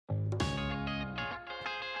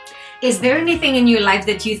Is there anything in your life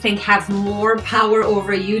that you think have more power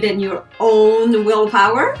over you than your own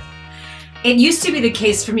willpower? It used to be the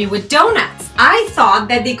case for me with donuts. I thought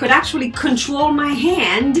that they could actually control my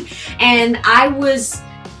hand and I was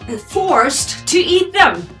forced to eat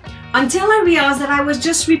them until I realized that I was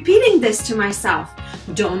just repeating this to myself.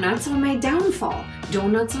 Donuts are my downfall.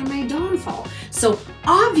 Donuts are my downfall. So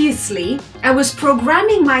obviously I was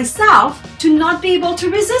programming myself to not be able to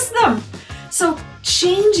resist them. So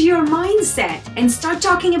change your mindset and start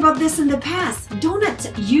talking about this in the past.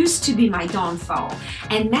 Donuts used to be my downfall,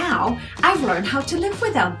 and now I've learned how to live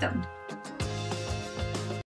without them.